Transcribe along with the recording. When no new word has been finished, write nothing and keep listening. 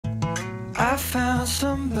I found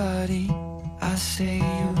somebody, I say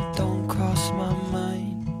you don't cross my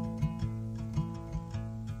mind.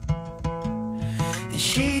 And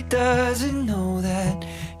she doesn't know that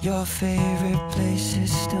your favorite place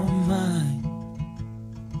is still mine.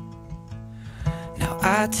 Now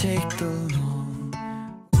I take the long.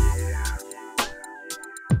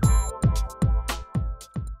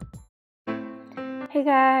 Hey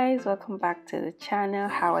guys, welcome back to the channel.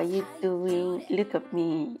 How are you doing? Look at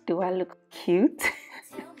me. Do I look cute?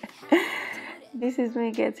 This is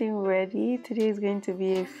me getting ready. Today is going to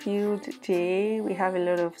be a field day. We have a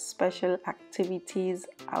lot of special activities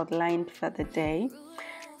outlined for the day.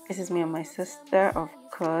 This is me and my sister, of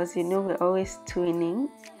course. You know, we're always twinning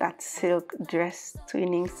that silk dress,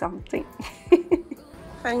 twinning something.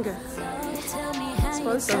 Finger.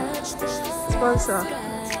 Sponsor.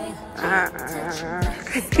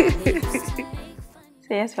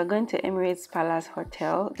 So yes, we're going to Emirates Palace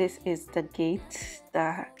Hotel. This is the gate,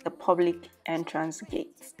 the public entrance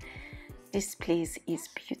gate. This place is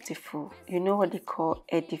beautiful. You know what they call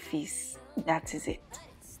edifice? That is it.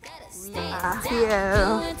 We are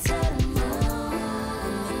here.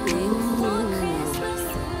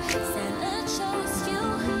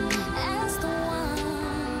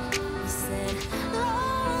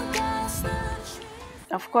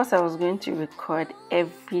 Of course, I was going to record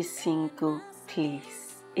every single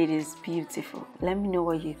place. It is beautiful. Let me know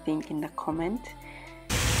what you think in the comment.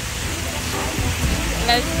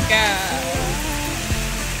 Let's go.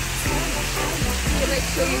 Can I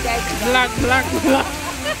show you guys? Black.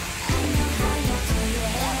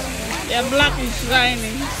 Yeah, black is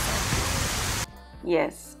shining.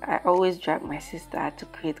 Yes, I always drag my sister to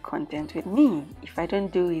create content with me. If I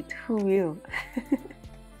don't do it, who will?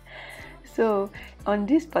 So on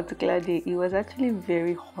this particular day, it was actually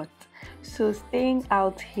very hot. So staying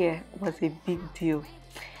out here was a big deal.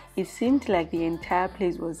 It seemed like the entire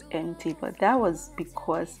place was empty, but that was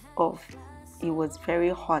because of it was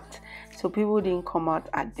very hot. So people didn't come out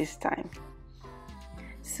at this time.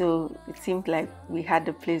 So it seemed like we had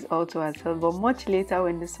the place all to ourselves. But much later,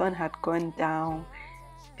 when the sun had gone down,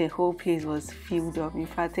 the whole place was filled up. In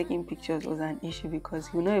fact, taking pictures was an issue because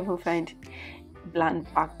you will not even find bland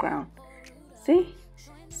background. See?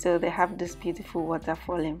 So they have this beautiful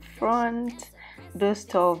waterfall in front. Those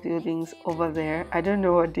tall buildings over there, I don't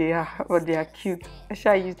know what they are, but they are cute. I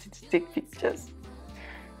shall use it to take pictures.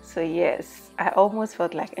 So yes, I almost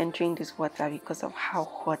felt like entering this water because of how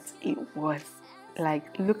hot it was.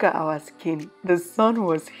 Like, look at our skin. The sun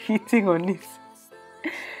was hitting on it.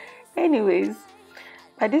 Anyways,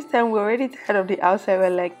 by this time we're already tired of the outside.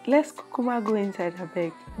 We're like, let's Kukuma go inside her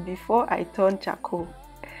bag before I turn charcoal.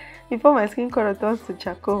 Before my skin color turns to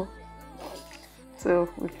charcoal. So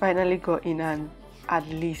we finally got in, and at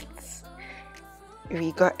least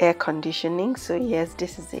we got air conditioning. So yes,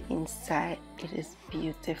 this is the inside. It is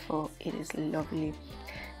beautiful. It is lovely.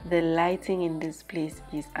 The lighting in this place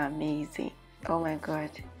is amazing. Oh my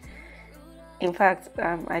god. In fact,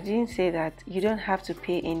 I didn't say that you don't have to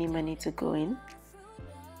pay any money to go in.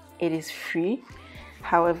 It is free.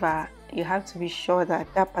 However, you have to be sure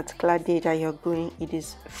that that particular day that you're going, it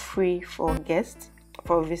is free for guests,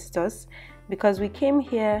 for visitors, because we came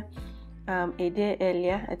here a day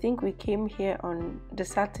earlier. I think we came here on the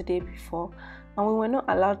Saturday before, and we were not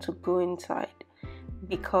allowed to go inside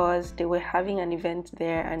because they were having an event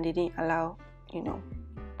there and they didn't allow, you know,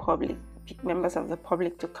 members of the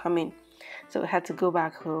public to come in. So we had to go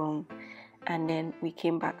back home, and then we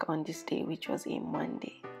came back on this day, which was a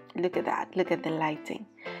Monday. Look at that. Look at the lighting.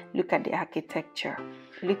 Look at the architecture.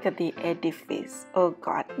 Look at the edifice. Oh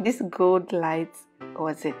God, this gold light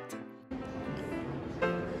was it.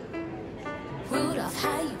 Rudolph,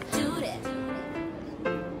 how you do that?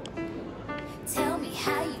 Tell me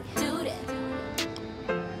how you do that.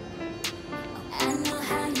 Oh, I know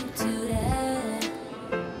how you do that.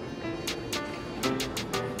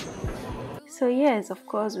 So yes, of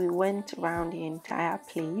course, we went around the entire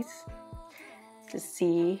place to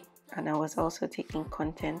see, and I was also taking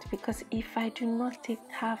content, because if I do not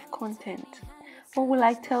have content, what will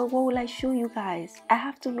I tell? What will I show you guys? I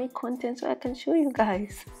have to make content so I can show you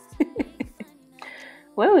guys.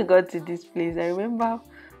 When we got to this place, I remember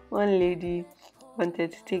one lady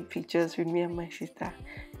wanted to take pictures with me and my sister.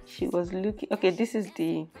 She was looking, okay, this is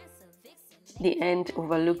the end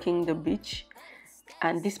overlooking the beach,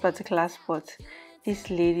 and this particular spot, this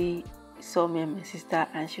lady saw me and my sister,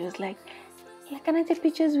 and she was like, yeah, can I take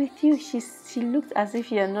pictures with you? She looked as if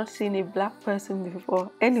she had not seen a black person before.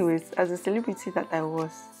 Anyways, as a celebrity that I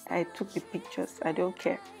was, I took the pictures. I don't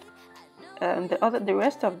care. The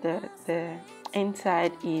rest of the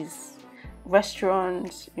inside is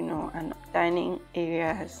restaurants, you know, and dining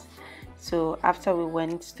areas. So after we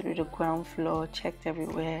went through the ground floor, checked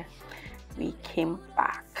everywhere, we came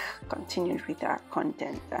back, continued with our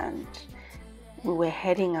content, and we were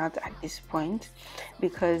heading out at this point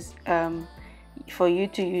because for you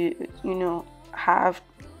to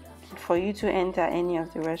for you to enter any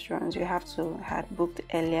of the restaurants, you have to had booked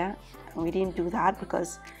earlier, and we didn't do that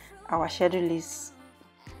because our schedule is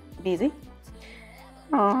busy.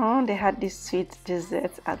 They had these sweet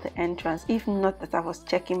desserts at the entrance. If not that I was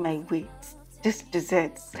checking my weight, these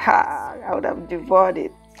desserts, I would have devoured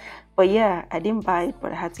it. But yeah, I didn't buy it,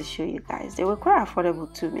 but I had to show you guys. They were quite affordable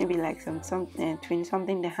too, maybe like 20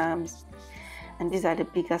 something dirhams, and these are the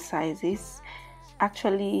bigger sizes.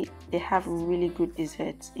 Actually, they have really good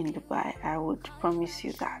desserts in Dubai, I would promise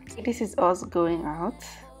you that. This is us going out,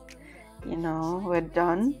 you know, we're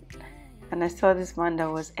done, and I saw this man that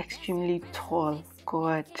was extremely tall.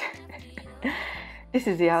 God. This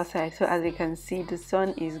is the outside, so as you can see, the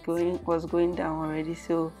sun was going down already,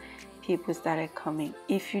 so people started coming.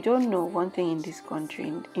 If you don't know one thing in this country,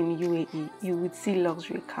 in UAE, you would see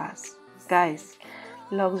luxury cars. Guys,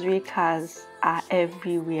 luxury cars are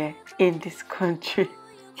everywhere in this country.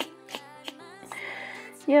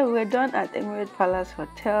 Yeah, we're done at Emirates Palace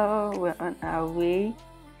Hotel. We're on our way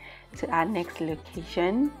to our next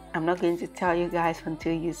location. I'm not going to tell you guys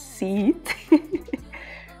until you see it.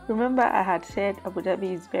 Remember, I had said Abu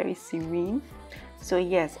Dhabi is very serene. So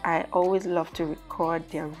yes, I always love to record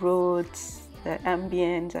their roads, the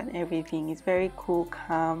ambience and everything. It's very cool,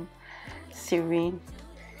 calm, serene,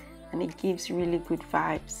 and it gives really good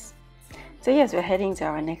vibes. So yes, we're heading to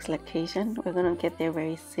our next location. We're gonna get there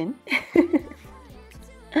very soon.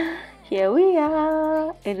 Here we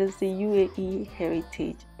are. It is the UAE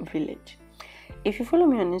Heritage Village. If you follow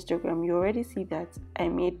me on Instagram, you already see that I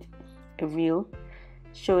made a reel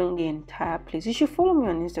showing the entire place. You should follow me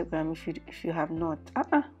on Instagram if you have not.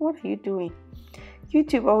 What are you doing?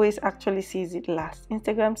 YouTube always actually sees it last.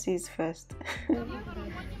 Instagram sees first.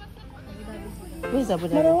 Where's Abu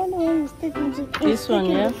Dhabi? But I wonder why he's taking to This one,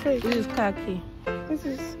 yeah? This is khaki. This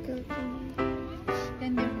is good.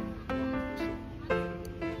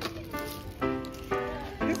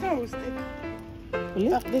 This one will stick.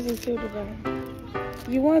 Really? This is so Dubai.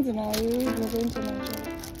 You want to know? You're going to Nigeria.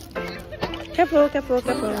 Careful. How you do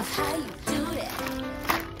that?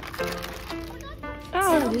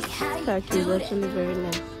 Oh, this khaki is actually very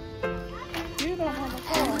nice. You don't have a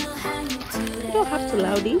car. How you do You that? don't have to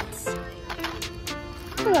loud it.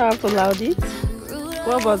 You don't have to loud it.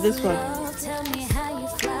 What about this one? Tell me how you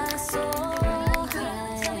fly so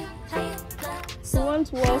high. You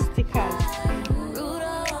want wall stickers?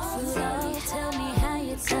 Rudolph, tell me how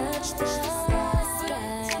you touch the sky.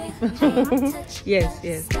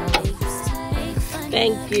 Yes.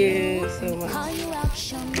 Thank you so much. Call you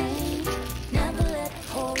out your name. Never let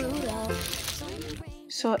poor Rudolph.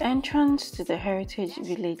 So entrance to the Heritage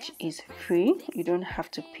Village is free. You don't have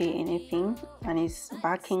to pay anything, and it's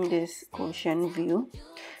backing this ocean view.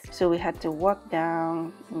 So we had to walk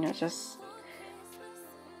down, you know, just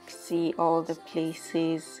see all the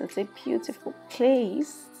places. It's a beautiful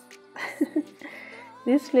place.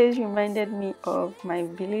 This place reminded me of my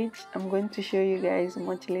village. I'm going to show you guys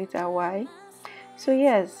much later why. So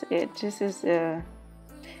yes, this is a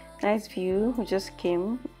nice view. We just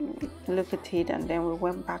came, look at it, and then we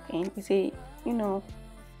went back in. It's a, you know,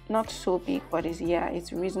 not so big, but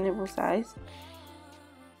it's reasonable size.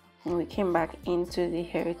 And we came back into the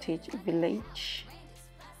Heritage Village.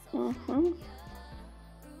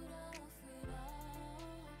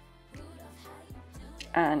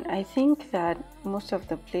 And I think that most of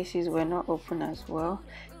the places were not open as well,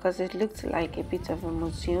 because it looked like a bit of a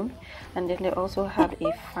museum. And then they also have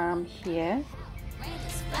a farm here.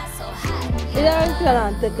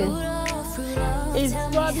 It's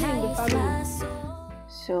probably in the family.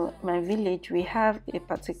 So my village, we have a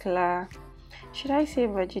particular, should I say,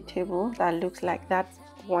 vegetable that looks like that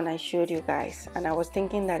one I showed you guys, and I was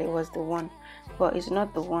thinking that it was the one, but it's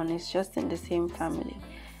not the one. It's just in the same family.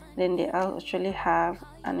 Then they actually have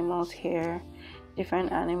animals here,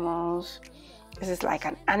 different animals. This is like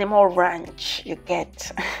an animal ranch, you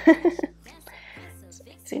get.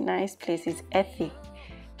 It's a nice place. It's earthy,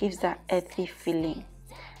 gives that earthy feeling.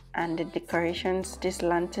 And the decorations, these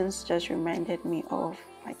lanterns just reminded me of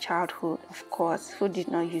my childhood. Of course, who did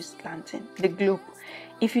not use lantern? The globe.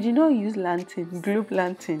 If you did not use lantern, globe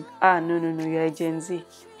lantern, no, you're a Gen Z.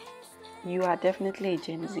 You are definitely a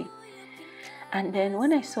Gen Z. And then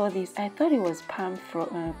when I saw this, I thought it was palm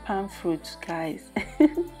fruit, guys.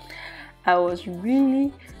 I was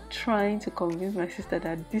really trying to convince my sister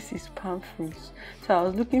that this is palm fruits. So I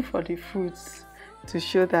was looking for the fruits to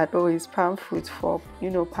show that, oh, it's palm fruit for,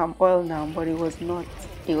 you know, palm oil now, but it was not.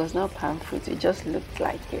 It was not palm fruit. It just looked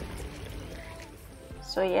like it.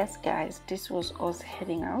 So yes, guys, this was us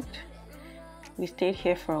heading out. We stayed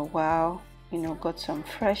here for a while, you know, got some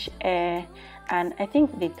fresh air, and I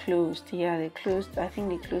think they closed. Yeah, they closed. I think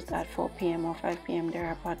they closed at 4 p.m. or 5 p.m.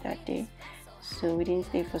 there about that day. So we didn't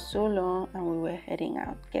stay for so long, and we were heading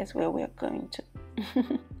out. Guess where we're going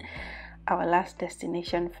to? Our last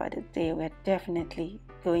destination for the day. We're definitely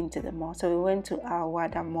going to the mall. So we went to our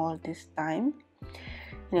Wada Mall this time.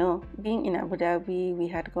 You know, being in Abu Dhabi, we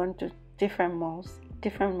had gone to different malls.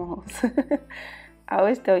 I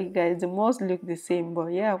always tell you guys, the malls look the same, but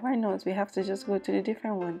yeah, why not? We have to just go to the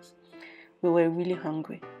different ones. We were really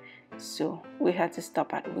hungry, so we had to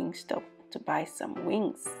stop at Wingstop to buy some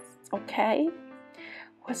wings. Okay,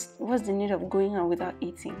 what's the need of going out without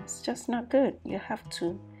eating? It's just not good. You have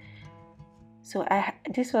to. So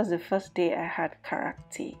this was the first day I had karak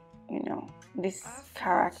tea. You know, this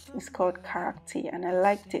karak is called karak tea, and I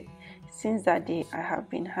liked it. Since that day, I have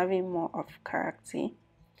been having more of karak tea.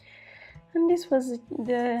 And this was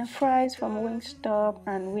the fries from Wingstop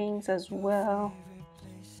and wings as well.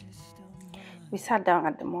 We sat down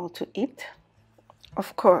at the mall to eat,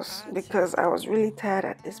 of course, because I was really tired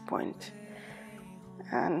at this point.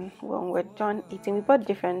 And when we're done eating, we bought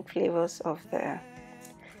different flavors of the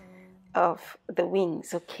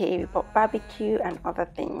wings. Okay, we bought barbecue and other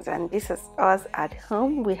things. And this is us at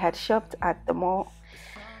home. We had shopped at the mall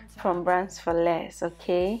from Brands for Less.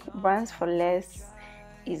 Okay, Brands for Less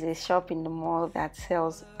is a shop in the mall that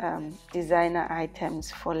sells designer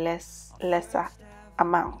items for lesser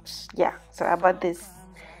amounts. Yeah, so I bought this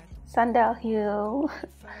sandal heel,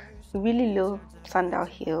 really low sandal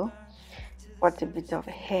heel. Bought a bit of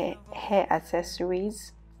hair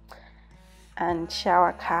accessories and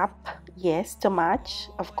shower cap, yes, to match,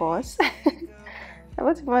 of course. I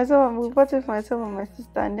bought it for myself, we bought it for myself and my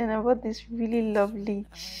sister, and then I bought these really lovely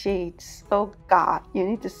shades. Oh God, you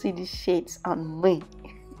need to see these shades on me.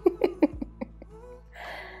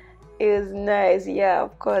 It was nice. Yeah,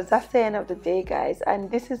 of course, that's the end of the day, guys, and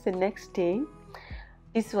this is the next day.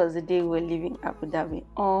 This was the day we're leaving Abu Dhabi.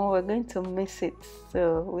 Oh, we're going to miss it.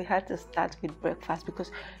 So we had to start with breakfast because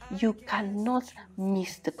you cannot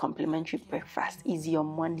miss the complimentary breakfast. It's your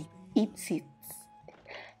money. Eat it.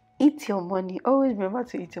 Eat your money. Always remember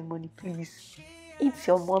to eat your money, please. Eat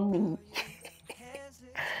your money.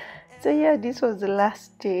 So yeah, this was the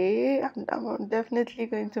last day. I'm definitely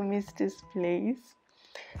going to miss this place.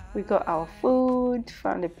 We got our food,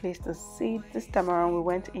 found a place to sit. This time around we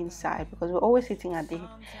went inside because we're always sitting at the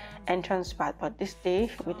entrance part, but this day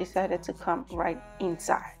we decided to come right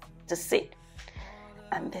inside to sit.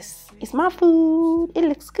 And this is my food. It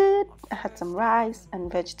looks good. I had some rice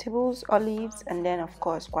and vegetables, olives, and then of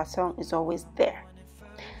course croissant is always there.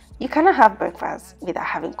 You cannot have breakfast without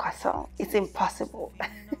having croissant. It's impossible.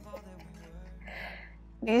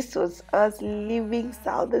 This was us leaving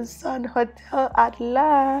Southern Sun Hotel at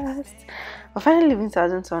last. We're finally leaving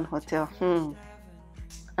Southern Sun Hotel.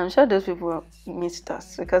 I'm sure those people missed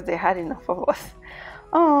us because they had enough of us.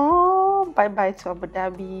 Oh, bye-bye to Abu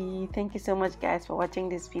Dhabi. Thank you so much, guys, for watching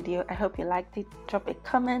this video. I hope you liked it. Drop a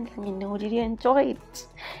comment. Let me know. Did you enjoy it?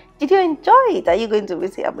 Did you enjoy it? Are you going to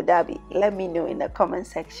visit Abu Dhabi? Let me know in the comment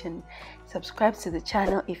section. Subscribe to the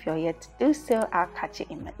channel if you're yet to do so. I'll catch you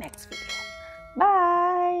in my next video.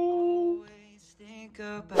 Bye. Think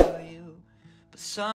about you, but